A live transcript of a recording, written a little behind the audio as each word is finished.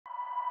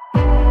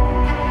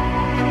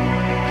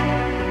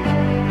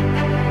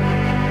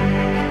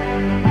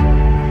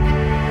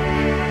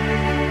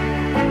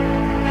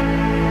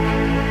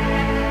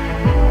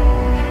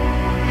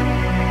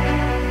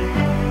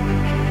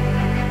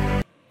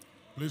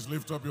Please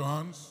lift up your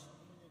hands.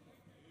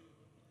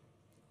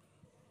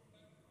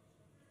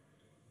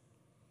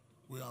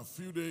 We have a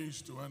few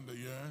days to end the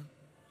year,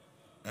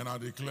 and I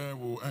declare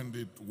we'll end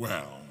it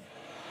well.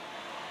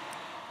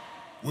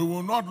 We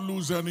will not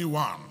lose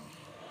anyone,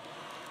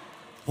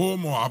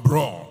 home or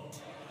abroad,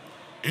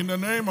 in the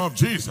name of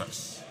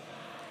Jesus.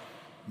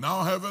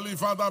 Now, Heavenly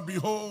Father,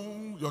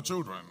 behold your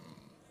children.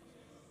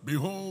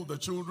 Behold the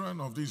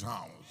children of this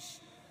house.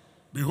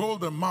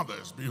 Behold the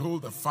mothers.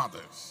 Behold the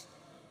fathers.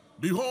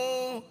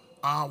 Behold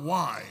our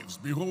wives.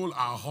 Behold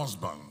our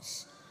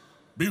husbands.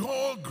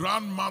 Behold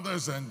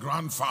grandmothers and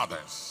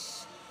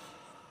grandfathers.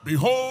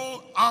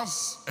 Behold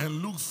us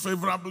and look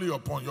favorably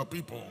upon your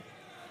people.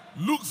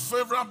 Look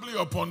favorably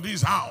upon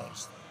this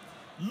house.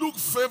 Look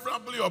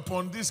favorably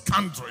upon this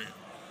country,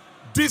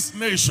 this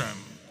nation,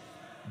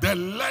 the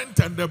length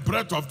and the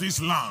breadth of this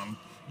land.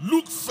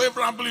 Look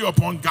favorably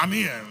upon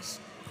Ghanaians.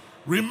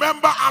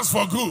 Remember us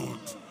for good.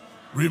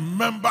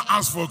 Remember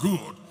us for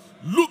good.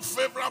 Look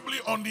favorably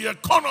on the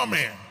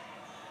economy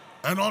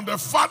and on the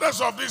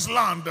fathers of this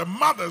land, the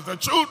mothers, the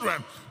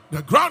children,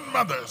 the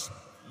grandmothers.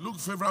 Look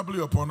favorably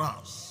upon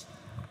us.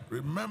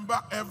 Remember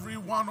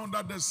everyone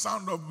under the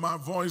sound of my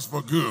voice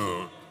for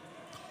good.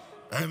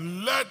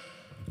 And let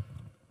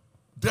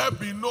there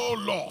be no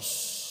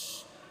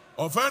loss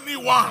of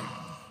anyone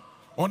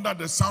under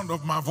the sound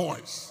of my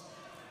voice.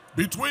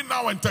 Between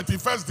now and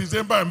 31st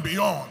December and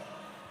beyond,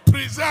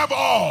 preserve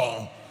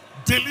all,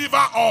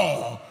 deliver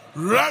all,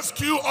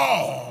 rescue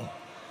all,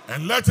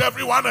 and let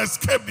everyone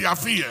escape their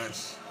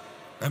fears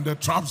and the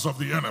traps of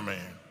the enemy.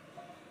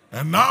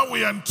 And now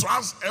we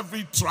entrust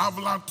every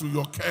traveler to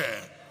your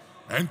care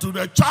and to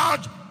the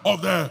charge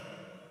of the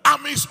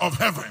armies of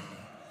heaven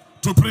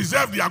to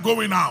preserve their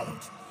going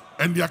out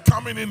and their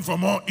coming in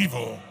from all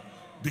evil,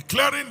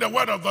 declaring the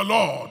word of the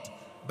Lord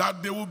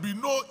that there will be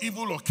no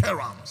evil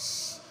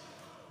occurrence.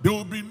 There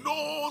will be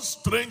no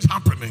strange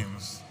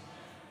happenings.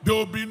 There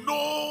will be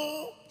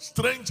no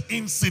strange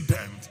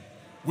incident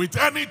with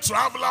any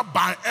traveler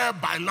by air,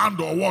 by land,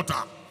 or water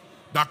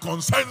that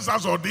concerns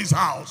us or this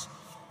house.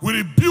 We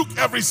rebuke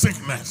every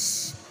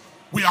sickness.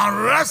 We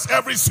arrest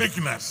every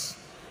sickness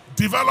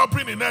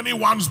developing in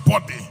anyone's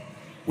body.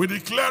 We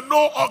declare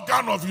no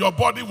organ of your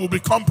body will be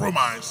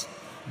compromised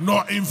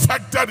nor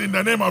infected in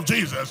the name of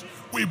Jesus.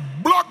 We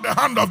block the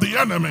hand of the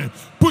enemy.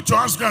 Put your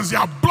hands together and say,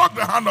 I block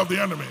the hand of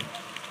the enemy.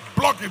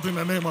 Block it in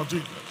the name of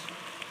Jesus.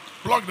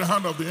 Block the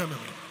hand of the enemy.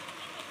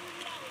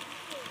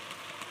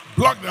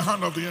 Block the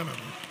hand of the enemy.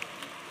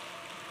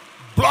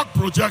 Block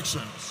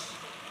projections.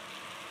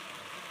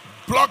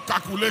 Block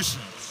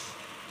calculations.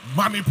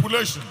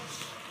 Manipulations.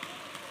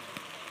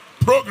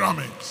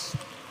 Programmings.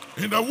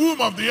 In the womb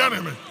of the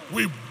enemy,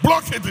 we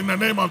block it in the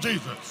name of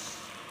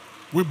Jesus.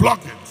 We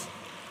block it.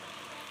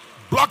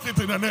 Block it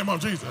in the name of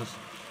Jesus.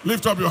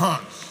 Lift up your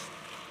hands.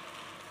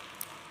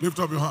 Lift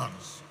up your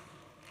hands.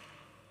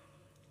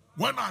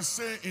 When I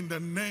say in the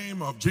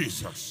name of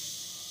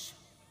Jesus,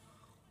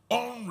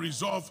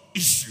 unresolved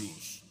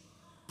issues,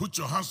 put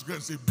your hands together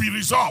and say, be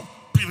resolved,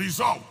 be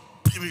resolved,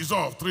 be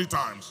resolved 3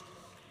 times.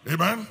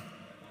 Amen?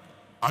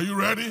 Are you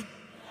ready?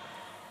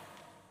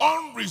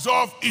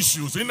 Unresolved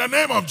issues in the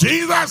name of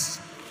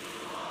Jesus.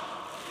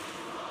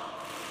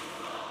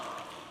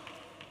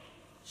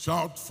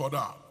 Shout for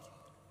that.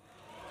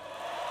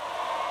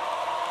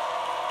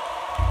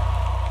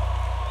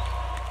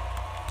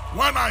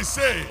 When I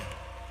say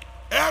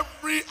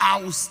every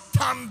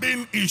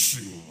outstanding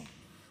issue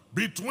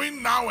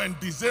between now and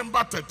December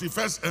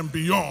 31st and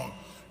beyond,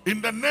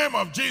 in the name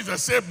of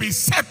Jesus, say be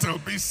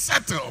settled, be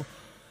settled.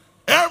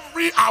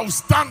 Every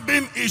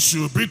outstanding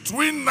issue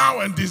between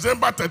now and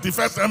December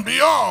 31st and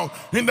beyond,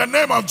 in the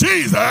name of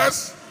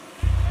Jesus,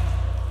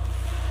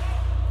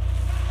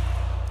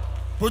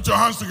 put your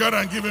hands together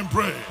and give him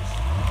praise.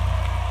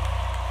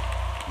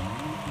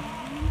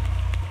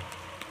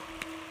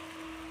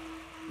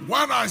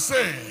 When I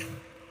say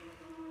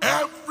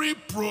every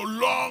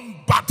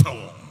prolonged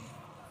battle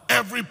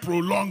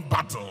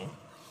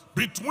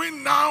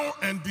between now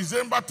and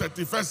December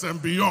 31st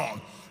and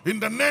beyond, in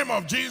the name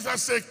of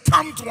Jesus, say,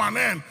 come to an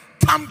end.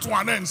 Come to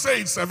an end.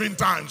 Say it 7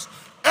 times.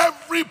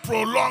 Every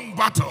prolonged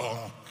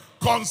battle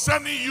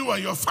concerning you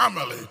and your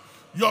family,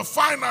 your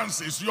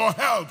finances, your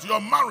health,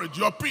 your marriage,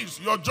 your peace,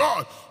 your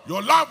joy,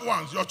 your loved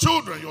ones, your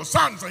children, your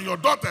sons and your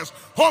daughters,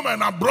 home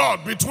and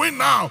abroad, between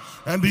now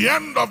and the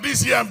end of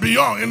this year and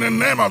beyond, in the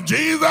name of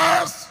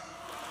Jesus.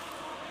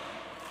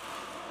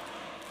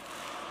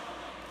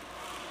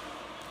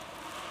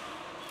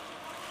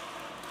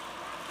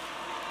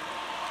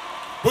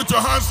 Put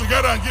your hands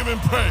together and give him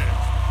praise.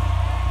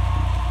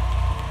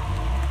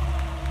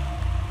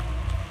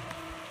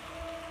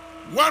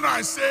 When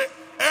I say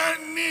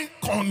any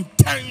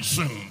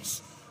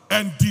contentions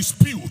and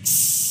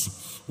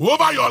disputes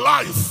over your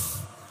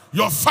life,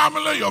 your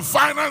family, your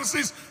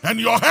finances,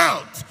 and your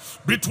health,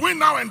 between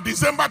now and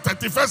December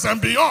 31st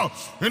and beyond,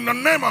 in the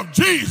name of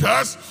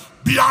Jesus,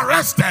 be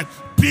arrested,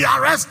 be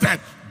arrested,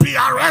 be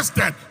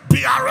arrested,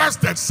 be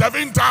arrested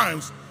 7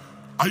 times.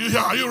 Are you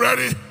here? Are you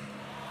ready?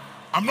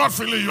 I'm not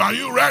feeling you. Are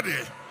you ready?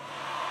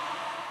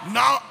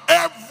 Now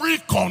every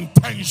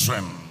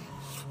contention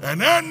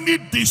and any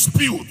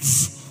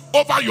disputes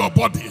over your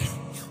body,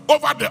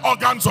 over the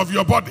organs of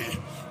your body,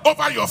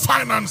 over your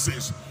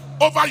finances,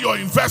 over your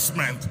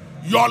investment,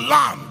 your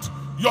land,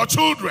 your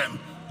children,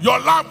 your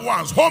loved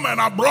ones, home and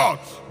abroad,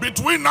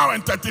 between now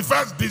and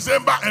 31st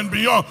December and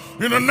beyond,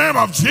 in the name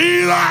of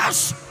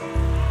Jesus.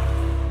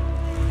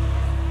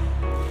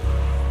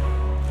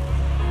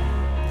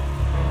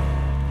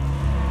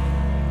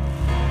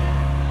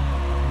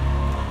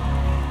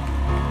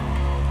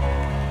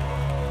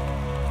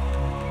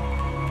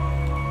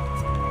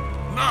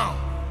 Now,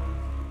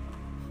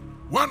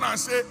 when I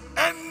say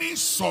any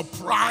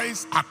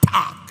surprise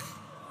attack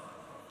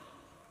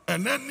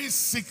and any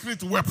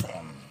secret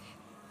weapon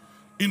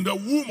in the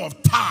womb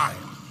of time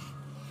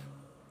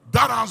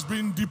that has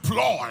been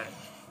deployed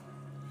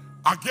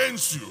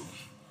against you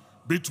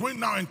between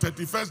now and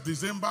 31st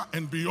December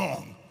and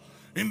beyond,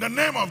 in the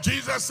name of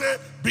Jesus, say,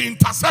 be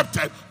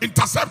intercepted,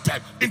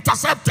 intercepted,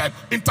 intercepted,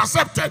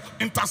 intercepted,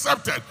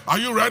 intercepted. Are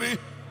you ready?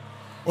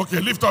 Okay,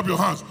 lift up your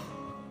hands.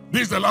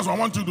 This is the last one. I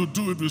want you to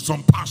do it with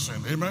some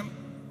passion. Amen.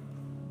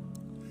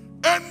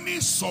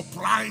 Any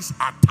surprise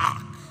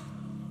attack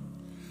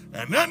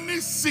and any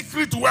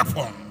secret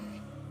weapon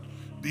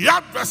the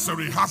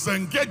adversary has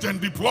engaged and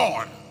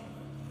deployed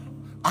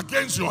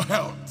against your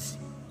health,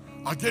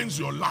 against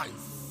your life,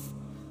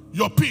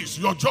 your peace,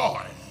 your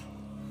joy,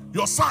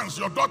 your sons,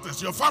 your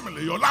daughters, your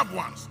family, your loved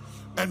ones,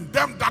 and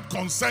them that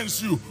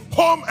concerns you,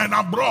 home and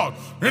abroad,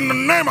 in the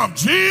name of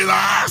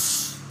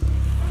Jesus.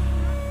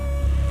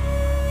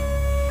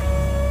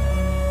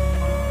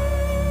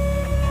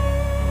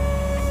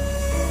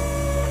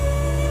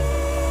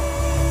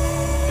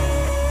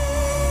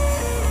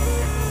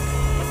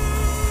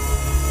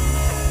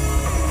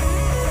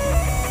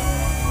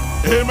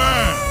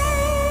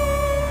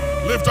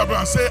 Amen. Lift up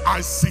and say,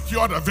 I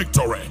secure the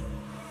victory.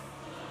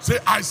 Say,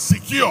 I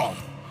secure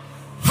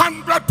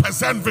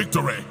 100%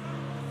 victory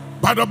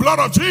by the blood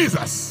of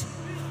Jesus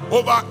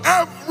over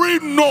every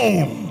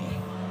known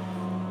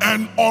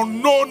and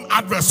unknown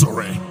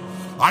adversary.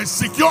 I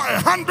secure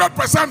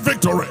 100%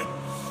 victory.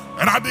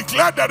 And I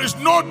declare there is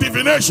no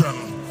divination,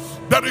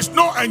 there is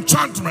no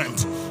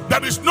enchantment,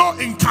 there is no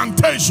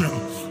incantation,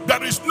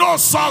 there is no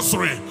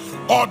sorcery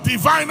or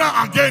diviner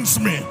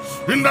against me.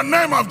 In the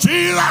name of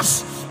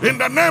Jesus, in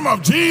the name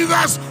of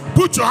Jesus,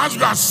 put your hands,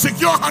 you are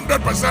secure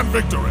 100%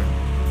 victory.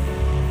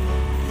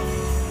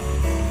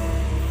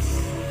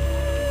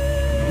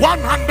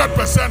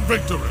 100%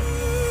 victory.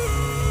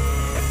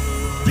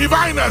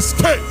 Divine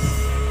escape.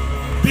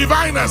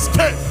 Divine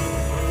escape.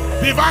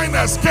 Divine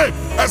escape.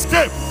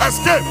 Escape.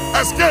 Escape.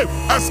 Escape.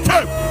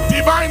 Escape.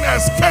 Divine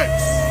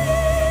escape.